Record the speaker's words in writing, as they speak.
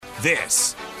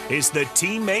This is the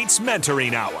Teammates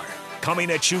Mentoring Hour,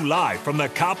 coming at you live from the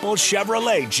Coppel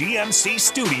Chevrolet GMC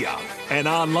studio and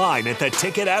online at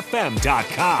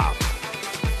theticketfm.com.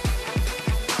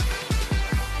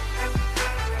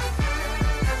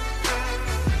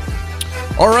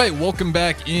 All right, welcome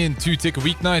back into Ticket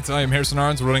Weeknights. I am Harrison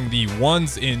Arns, running the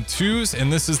ones and twos,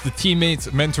 and this is the Teammates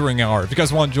Mentoring Hour. If you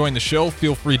guys want to join the show,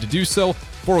 feel free to do so.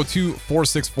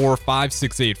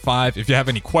 402-464-5685. If you have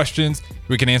any questions,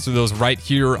 we can answer those right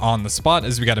here on the spot,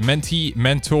 as we got a mentee,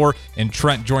 mentor, and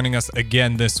Trent joining us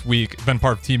again this week. Been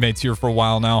part of Teammates here for a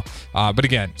while now. But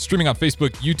again, streaming on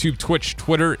Facebook, YouTube, Twitch,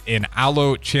 Twitter, and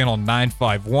Allo Channel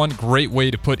 951. Great way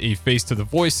to put a face to the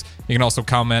voice. You can also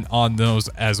comment on those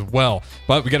as well.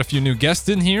 But we got a few new guests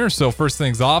in here. So first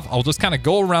things off, I'll just kind of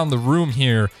go around the room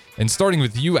here. And starting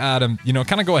with you, Adam,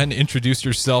 kind of go ahead and introduce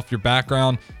yourself, your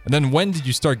background, and then when did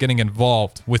you start getting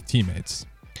involved with Teammates?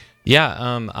 Yeah,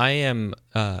 I am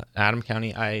Adam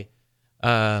County. I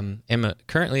am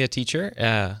currently a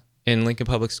teacher in Lincoln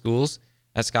Public Schools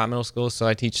at Scott Middle School, so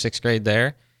I teach 6th grade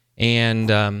there.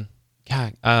 And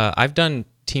I've done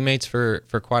Teammates for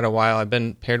quite a while. I've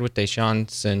been paired with Dayshaun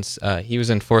since he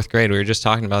was in 4th grade. We were just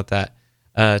talking about that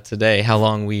today, how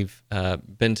long we've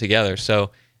been together. So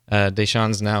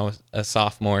Dayshaun's now a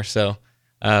sophomore, so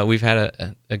we've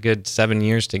had a good 7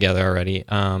 years together already.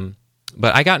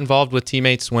 But I got involved with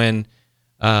Teammates when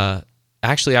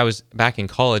actually I was back in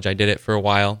college. I did it for a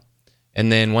while, and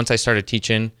then once I started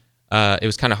teaching, it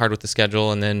was kind of hard with the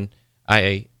schedule, and then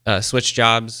I switched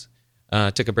jobs,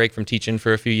 took a break from teaching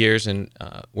for a few years, and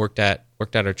worked at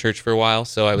our church for a while,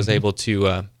 so I was able to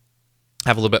have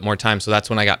a little bit more time. So that's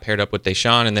when I got paired up with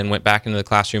Dayshaun and then went back into the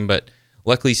classroom, but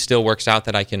luckily still works out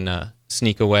that I can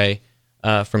sneak away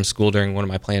from school during one of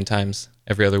my plan times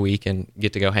every other week and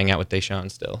get to go hang out with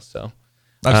Dayshaun still. So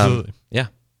absolutely. Yeah.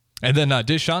 And then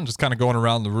Dayshaun, just kind of going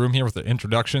around the room here with the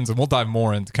introductions, and we'll dive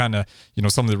more into kind of,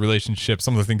 some of the relationships,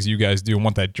 some of the things you guys do and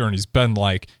what that journey's been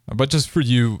like. But just for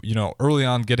you, early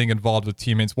on getting involved with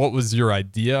Teammates, what was your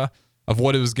idea of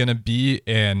what it was going to be?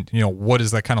 And, what does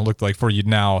that kind of look like for you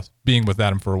now being with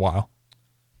Adam for a while?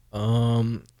 I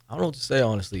don't know what to say,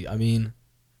 honestly. I mean,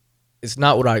 it's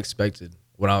not what I expected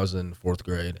when I was in 4th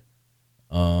grade.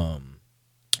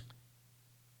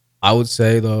 I would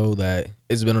say, though, that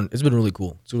it's been really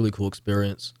cool. It's a really cool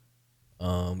experience.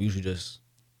 We usually just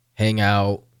hang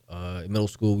out. In middle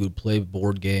school, we would play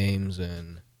board games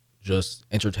and just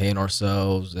entertain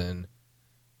ourselves. And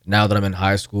now that I'm in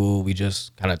high school, we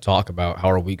just kind of talk about how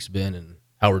our week's been and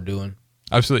how we're doing.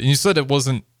 Absolutely. And you said it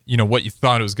wasn't, what you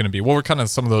thought it was going to be. What were kind of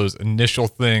some of those initial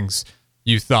things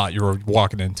you thought you were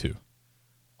walking into?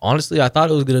 Honestly, I thought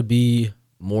it was going to be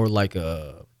more like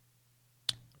a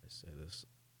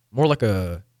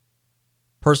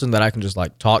person that I can just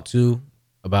like talk to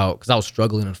about, because I was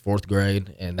struggling in 4th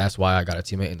grade, and that's why I got a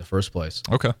teammate in the first place.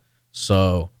 Okay.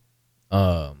 So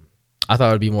I thought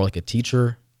it would be more like a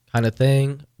teacher kind of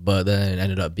thing, but then it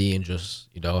ended up being just,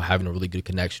 having a really good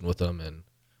connection with them, and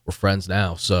we're friends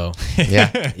now. So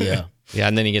yeah. Yeah. Yeah,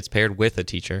 and then he gets paired with a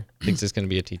teacher. Thinks it's going to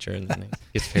be a teacher, and then he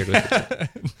gets paired with a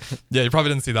teacher. Yeah, you probably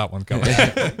didn't see that one coming.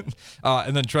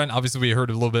 And then Trent, obviously we heard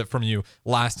a little bit from you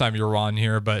last time you were on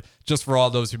here, but just for all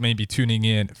those who may be tuning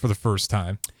in for the first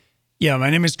time. Yeah, my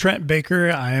name is Trent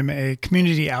Baker. I am a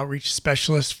community outreach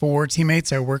specialist for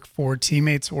Teammates. I work for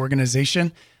Teammates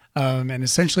organization, and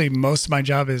essentially most of my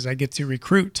job is I get to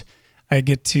recruit. I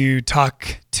get to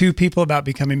talk to people about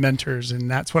becoming mentors,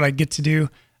 and that's what I get to do.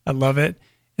 I love it.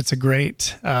 It's a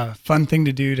great, fun thing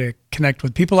to do, to connect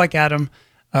with people like Adam.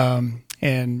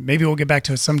 And maybe we'll get back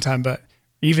to it sometime, but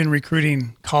even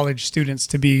recruiting college students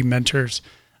to be mentors.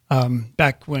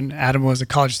 Back when Adam was a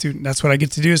college student, that's what I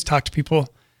get to do, is talk to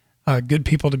people, good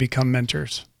people, to become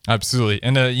mentors. Absolutely.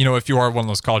 And, if you are one of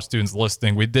those college students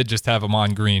listening, we did just have him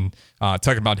on Green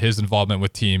talking about his involvement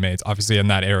with Teammates, obviously in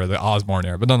that era, the Osborne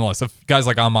era. But nonetheless, if guys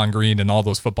like Amon Green and all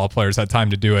those football players had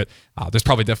time to do it, there's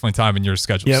probably definitely time in your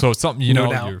schedule. Yep. So it's something, No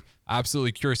doubt. you're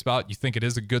absolutely curious about. You think it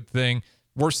is a good thing.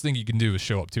 Worst thing you can do is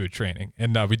show up to a training.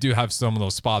 And we do have some of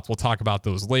those spots. We'll talk about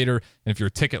those later. And if you're a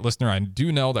ticket listener, I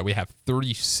do know that we have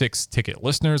 36 ticket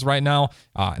listeners right now.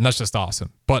 And that's just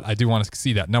awesome. But I do want to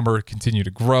see that number continue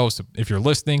to grow. So if you're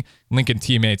listening,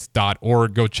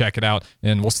 lincolnteammates.org, go check it out.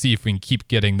 And we'll see if we can keep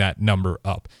getting that number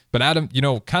up. But Adam,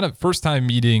 kind of first time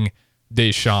meeting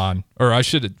Dayshaun, or I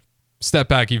should step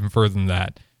back even further than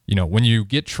that. When you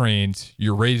get trained,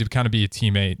 you're ready to kind of be a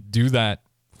teammate, do that,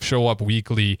 show up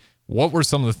weekly. What were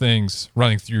some of the things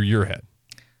running through your head?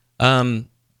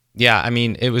 Yeah, I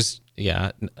mean, it was,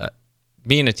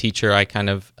 being a teacher, I kind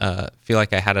of feel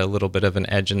like I had a little bit of an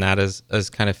edge in that, as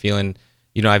kind of feeling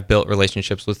I've built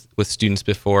relationships with students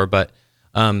before, but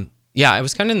yeah, I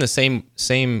was kind of in the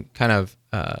same kind of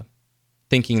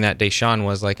thinking that Dayshaun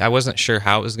was. Like, I wasn't sure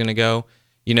how it was going to go,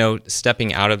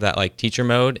 stepping out of that like teacher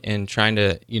mode and trying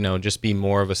to, just be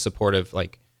more of a supportive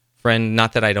like friend.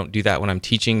 Not that I don't do that when I'm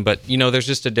teaching, but there's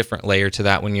just a different layer to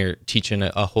that when you're teaching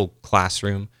a whole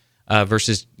classroom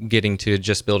versus getting to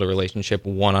just build a relationship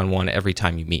one-on-one every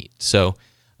time you meet. So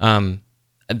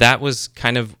that was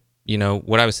kind of,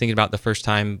 what I was thinking about the first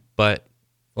time, but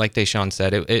like Dayshaun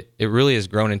said, it really has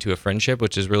grown into a friendship,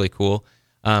 which is really cool.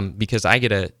 Because I get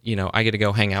to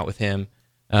go hang out with him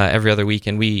every other week,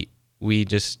 and we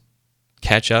just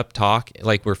catch up, talk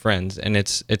like we're friends, and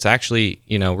it's actually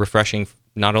refreshing,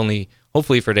 not only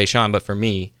hopefully for Dayshaun but for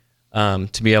me,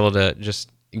 to be able to just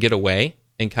get away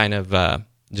and kind of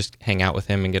just hang out with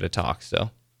him and get a talk.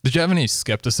 So. Did you have any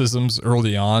skepticisms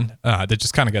early on that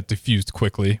just kind of got diffused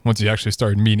quickly once you actually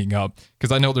started meeting up?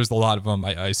 Because I know there's a lot of them.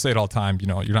 I say it all the time,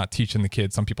 you're not teaching the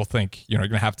kids. Some people think, you're going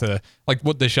to have to, like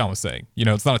what Dayshaun was saying,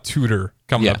 it's not a tutor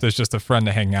coming up. There's just a friend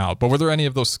to hang out. But were there any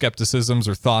of those skepticisms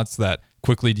or thoughts that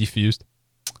quickly diffused?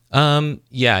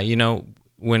 Yeah,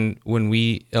 when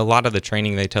a lot of the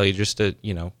training, they tell you just to,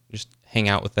 just hang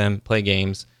out with them, play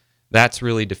games. That's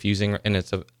really diffusing, and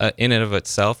it's in and of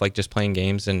itself, like just playing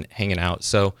games and hanging out.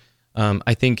 So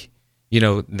I think,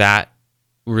 that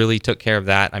really took care of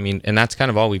that. I mean, and that's kind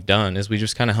of all we've done is we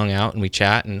just kind of hung out and we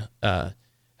chat and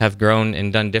have grown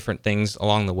and done different things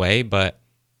along the way. But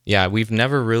yeah, we've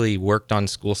never really worked on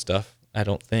school stuff, I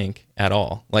don't think, at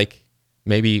all. Like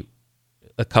maybe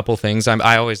a couple things.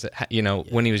 I always,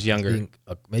 when he was younger.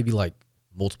 Maybe like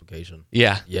multiplication.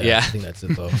 Yeah. I think that's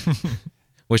it, though.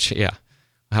 Which, yeah.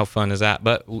 How fun is that?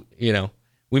 But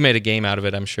we made a game out of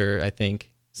it. I'm sure. I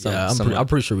think. I'm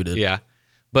pretty sure we did. Yeah,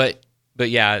 but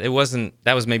yeah, it wasn't.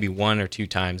 That was maybe 1 or 2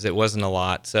 times. It wasn't a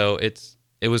lot. So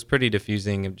it was pretty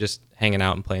diffusing of just hanging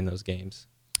out and playing those games.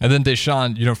 And then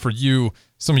Dayshaun, for you,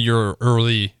 some of your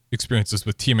early experiences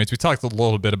with teammates, we talked a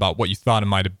little bit about what you thought it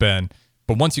might have been.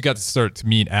 But once you got to start to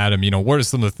meet Adam, what are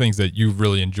some of the things that you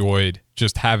really enjoyed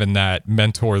just having that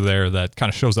mentor there that kind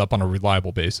of shows up on a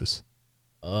reliable basis?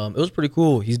 It was pretty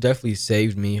cool. He's definitely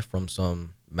saved me from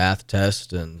some math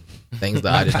tests and things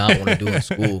that I did not want to do in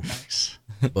school.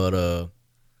 But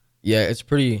yeah, it's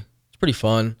pretty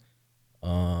fun.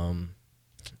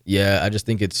 Yeah, I just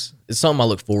think it's something I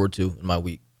look forward to in my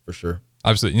week for sure.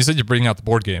 Absolutely. You said you're bringing out the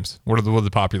board games. What are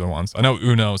the popular ones? I know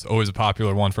Uno is always a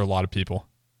popular one for a lot of people.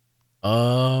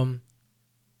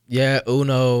 Yeah,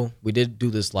 Uno. We did do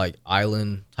this like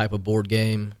island type of board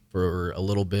game for a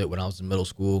little bit when I was in middle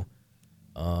school.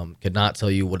 Could not tell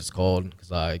you what it's called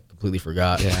because I completely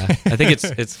forgot. Yeah, I think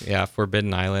it's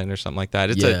Forbidden Island or something like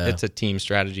that. It's a team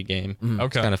strategy game. Okay,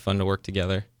 it's kind of fun to work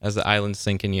together as the island's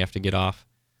sinking. You have to get off.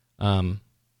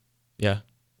 Yeah,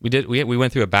 we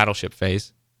went through a battleship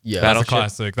phase. Yeah, that's a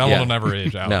classic. That one will never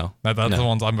age out. No, that's the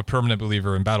ones. I'm a permanent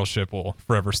believer in. Battleship will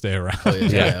forever stay around. Oh,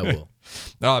 yeah, it will.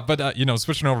 But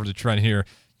switching over to Trent here.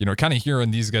 Kind of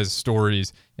hearing these guys'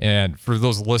 stories, and for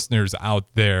those listeners out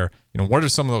there, what are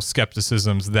some of those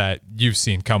skepticisms that you've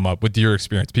seen come up with your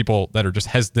experience? People that are just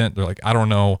hesitant, they're like, I don't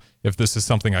know if this is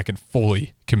something I can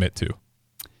fully commit to.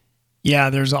 Yeah,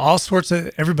 there's all sorts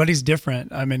of, everybody's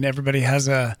different. I mean,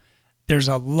 there's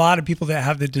a lot of people that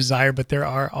have the desire, but there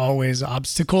are always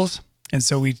obstacles. And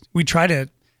so we try to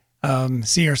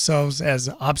see ourselves as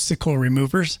obstacle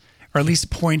removers, or at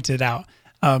least point it out.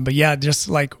 But yeah, just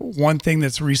like one thing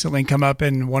that's recently come up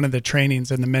in one of the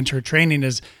trainings and the mentor training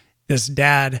is this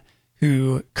dad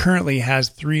who currently has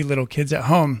 3 little kids at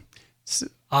home.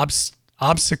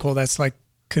 Obstacle that's like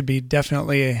could be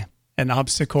definitely an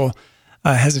obstacle,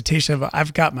 hesitation of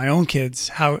I've got my own kids.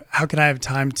 How can I have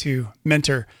time to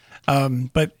mentor?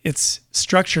 But it's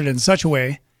structured in such a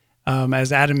way,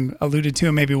 as Adam alluded to,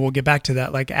 and maybe we'll get back to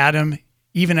that. Like Adam,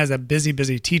 even as a busy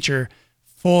teacher,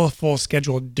 full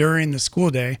schedule during the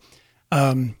school day,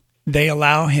 they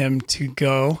allow him to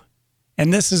go,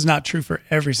 and this is not true for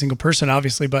every single person,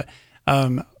 obviously, but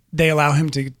they allow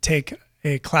him to take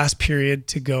a class period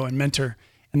to go and mentor.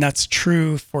 And that's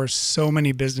true for so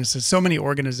many businesses. So many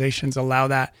organizations allow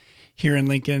that here in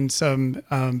Lincoln. Some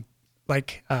I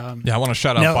want to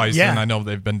shout out Bison. Yeah. I know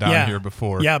they've been down here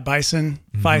before. Yeah, Bison,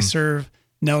 Fiserv,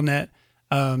 Nelnet,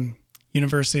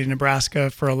 University of Nebraska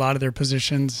for a lot of their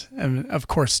positions, and of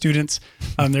course students.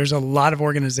 There's a lot of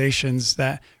organizations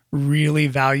that really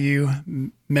value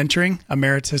mentoring.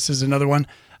 Emeritus is another one,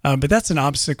 but that's an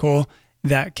obstacle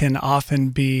that can often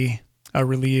be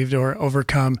relieved or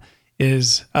overcome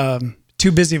is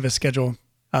too busy of a schedule,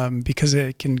 because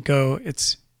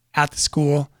it's at the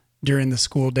school during the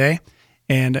school day.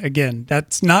 And again,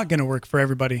 that's not going to work for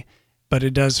everybody. but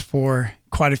it does for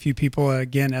quite a few people,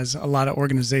 again, as a lot of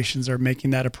organizations are making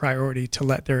that a priority to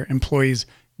let their employees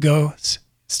go,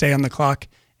 stay on the clock,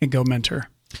 and go mentor.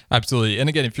 Absolutely. And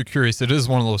again, if you're curious, it is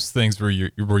one of those things where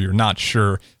you're not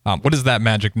sure what is that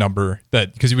magic number,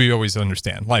 that because we always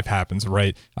understand life happens,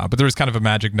 right? But there is kind of a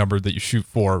magic number that you shoot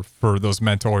for those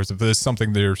mentors if this is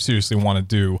something they seriously want to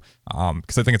do.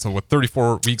 Because I think it's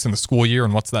 34 weeks in the school year,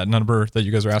 and what's that number that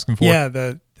you guys are asking for? Yeah,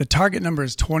 the target number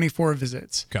is 24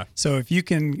 visits. Okay. So if you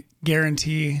can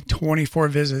guarantee 24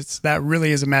 visits, that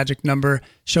really is a magic number.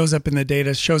 Shows up in the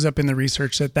data, shows up in the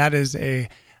research that is a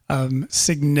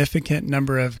significant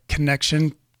number of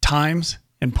connection times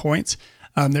and points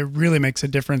that really makes a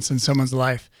difference in someone's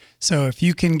life. So if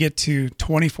you can get to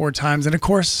 24 times, and of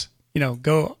course,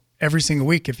 go every single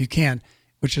week if you can,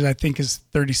 which I think is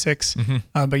 36.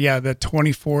 But yeah, the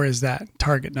 24 is that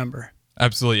target number.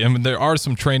 Absolutely. And there are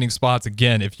some training spots.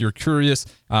 Again, if you're curious,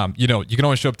 you can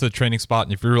always show up to the training spot,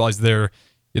 and if you realize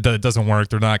it doesn't work,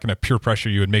 they're not going to peer pressure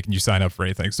you and making you sign up for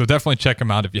anything. So definitely check them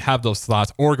out if you have those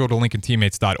thoughts, or go to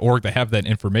lincolnteammates.org. They have that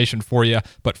information for you.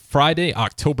 But Friday,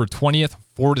 October 20th,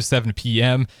 4 to 7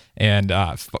 p.m. and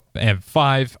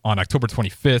 5 on October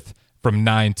 25th from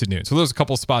 9 to noon. So there's a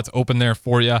couple of spots open there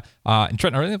for you. And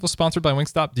Trent, are any of those sponsored by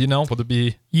Wingstop? Do you know? Will it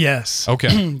be? Yes.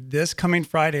 Okay. This coming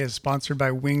Friday is sponsored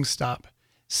by Wingstop.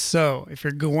 So if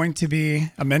you're going to be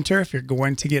a mentor, if you're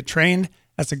going to get trained,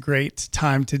 that's a great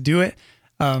time to do it.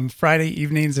 Friday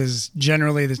evenings is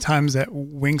generally the times that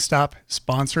Wingstop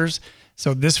sponsors.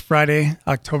 So this Friday,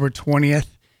 October 20th,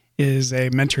 is a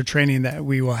mentor training that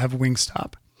we will have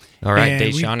Wingstop. All right,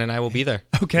 Dayshaun and I will be there.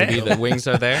 Okay. The wings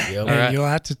are there. Yep. All right. You'll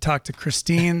have to talk to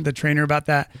Christine, the trainer, about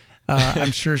that.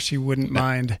 I'm sure she wouldn't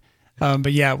mind.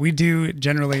 But yeah, we do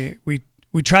generally, we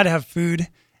try to have food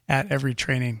at every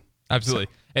training. Absolutely.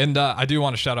 And I do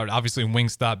want to shout out, obviously,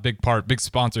 Wingstop, big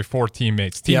sponsor for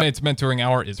Teammates. Teammates Mentoring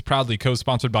Hour is proudly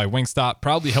co-sponsored by Wingstop,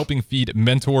 proudly helping feed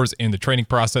mentors in the training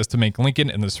process to make Lincoln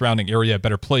and the surrounding area a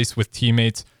better place with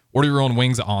Teammates. Order your own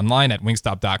wings online at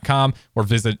wingstop.com or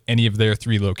visit any of their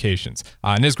 3 locations.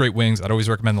 And it's great wings. I'd always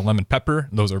recommend the lemon pepper.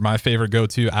 Those are my favorite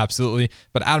go-to, absolutely.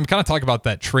 But Adam, kind of talk about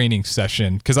that training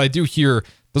session, because I do hear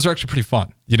those are actually pretty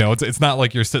fun. It's not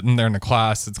like you're sitting there in the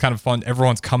class. It's kind of fun.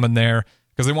 Everyone's coming there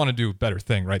because they want to do a better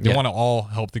thing, right? They want to all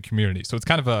help the community. So it's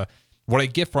kind of what I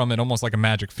get from it, almost like a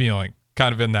magic feeling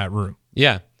kind of in that room.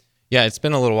 Yeah. It's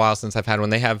been a little while since I've had one.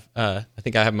 They have, I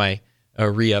think I have my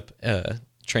re-up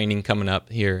training coming up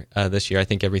here this year. I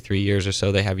think every 3 years or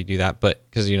so they have you do that, but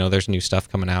because there's new stuff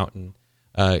coming out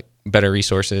and better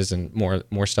resources and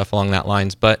more stuff along that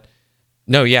lines. But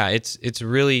no, yeah, it's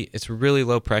really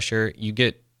low pressure.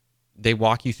 They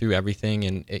walk you through everything,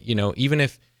 and even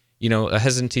if a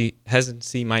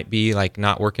hesitancy might be like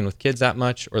not working with kids that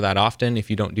much or that often if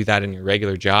you don't do that in your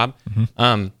regular job.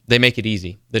 They make it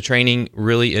easy. The training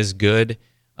really is good.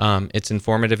 It's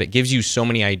informative. It gives you so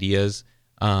many ideas.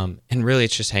 And really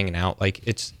it's just hanging out. Like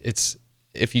it's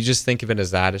if you just think of it as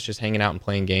that, it's just hanging out and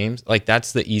playing games. Like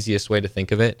that's the easiest way to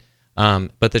think of it.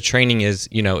 But the training is,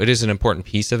 it is an important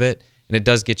piece of it, and it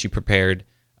does get you prepared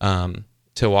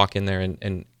to walk in there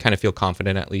and kind of feel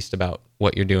confident at least about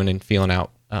what you're doing and feeling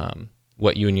out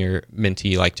what you and your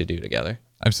mentee like to do together.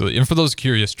 Absolutely. And for those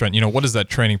curious, Trent, what does that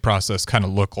training process kind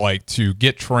of look like to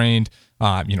get trained,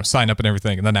 sign up and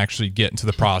everything, and then actually get into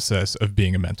the process of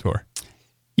being a mentor?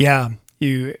 Yeah.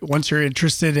 Once you're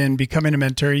interested in becoming a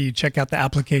mentor, you check out the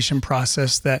application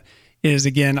process that is,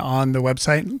 again, on the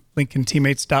website,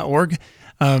 lincolnteammates.org.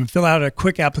 Fill out a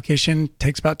quick application,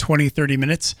 takes about 20, 30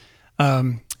 minutes.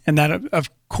 And that, of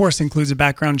course, includes a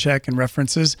background check and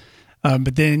references.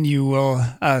 But then you will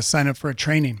sign up for a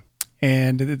training.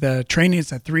 And the training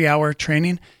is a 3-hour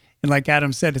training. And like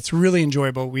Adam said, it's really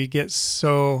enjoyable. We get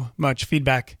so much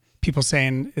feedback, people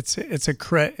saying it's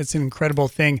an incredible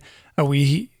thing.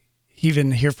 We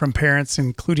even hear from parents,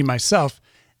 including myself,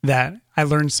 that I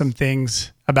learned some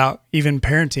things about even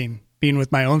parenting, being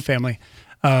with my own family.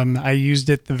 I used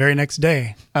it the very next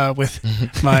day with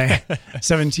my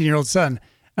 17-year-old son.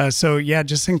 So yeah,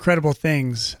 just incredible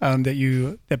things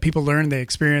that people learn, they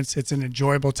experience. It's an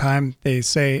enjoyable time. They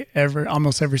say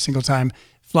almost every single time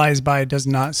flies by. It does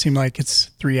not seem like it's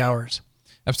 3 hours.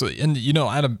 Absolutely. And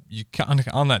Adam, you kind of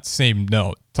on that same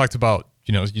note talked about,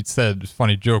 you said a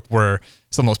funny joke where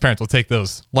some of those parents will take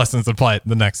those lessons and apply it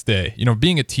the next day.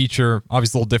 Being a teacher,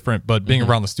 obviously a little different, but being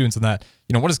around the students and that,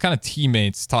 what has kind of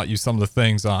Teammates taught you some of the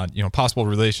things on, possible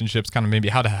relationships, kind of maybe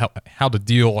how to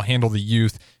handle the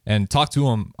youth and talk to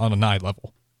them on an eye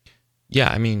level? Yeah.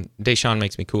 I mean, Dayshaun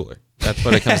makes me cooler. That's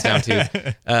what it comes down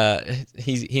to.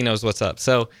 He knows what's up.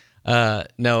 So,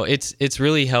 No, it's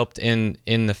really helped in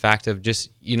the fact of just,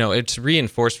 it's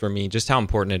reinforced for me just how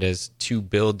important it is to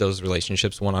build those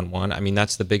relationships one-on-one. I mean,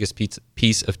 that's the biggest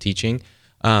piece of teaching.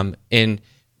 And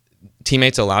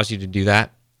Teammates allows you to do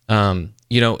that.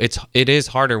 It is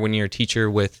harder when you're a teacher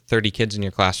with 30 kids in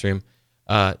your classroom,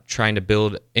 trying to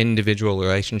build individual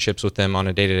relationships with them on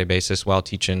a day-to-day basis while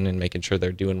teaching and making sure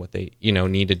they're doing what they,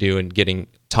 need to do and getting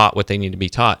taught what they need to be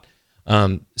taught.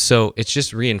 So it's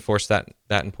just reinforced that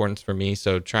importance for me.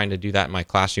 So trying to do that in my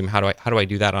classroom, how do I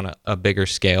do that on a bigger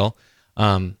scale?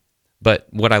 But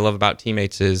what I love about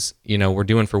Teammates is, we're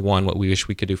doing for one what we wish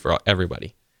we could do for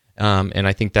everybody. And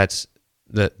I think that's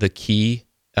the key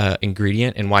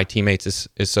ingredient and why Teammates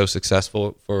is so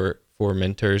successful for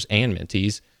mentors and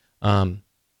mentees,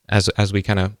 as we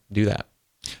kind of do that.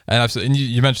 And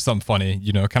you mentioned something funny,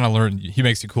 kind of learn, he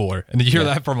makes you cooler. And you hear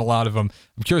that from a lot of them.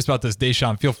 I'm curious about this.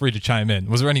 Dayshaun, feel free to chime in.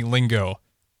 Was there any lingo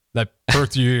that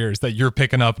perked your ears that you're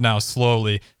picking up now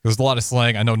slowly? There's a lot of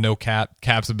slang. I know no cap.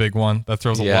 Cap's a big one. That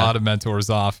throws a lot of mentors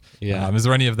off. Yeah. Is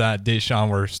there any of that, Dayshaun,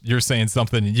 where you're saying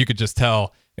something and you could just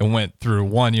tell it went through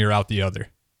one ear out the other?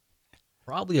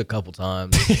 Probably a couple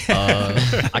times.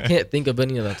 I can't think of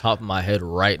any on the top of my head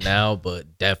right now,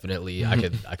 but definitely I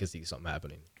could see something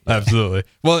happening. Absolutely.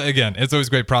 Well, again, it's always a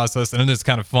great process, and it's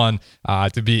kind of fun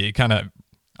to be kind of,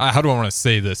 how do I want to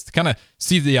say this? To kind of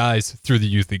see the eyes through the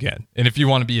youth again. And if you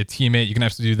want to be a teammate, you can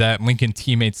have to do that.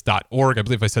 LincolnTeammates.org. I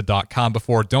believe I said .com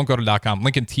before. Don't go to .com.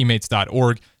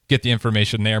 LincolnTeammates.org. Get the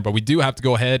information there. But we do have to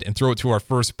go ahead and throw it to our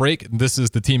first break. This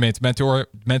is the Teammates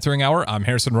Mentoring Hour. I'm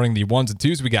Harrison running the ones and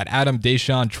twos. We got Adam,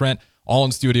 Dayshaun, Trent all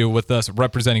in studio with us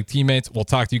representing Teammates. We'll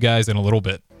talk to you guys in a little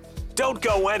bit. Don't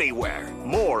go anywhere.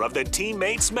 More of the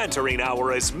Teammates Mentoring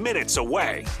Hour is minutes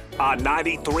away on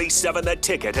 93.7 The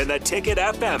Ticket and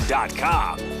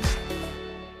theticketfm.com.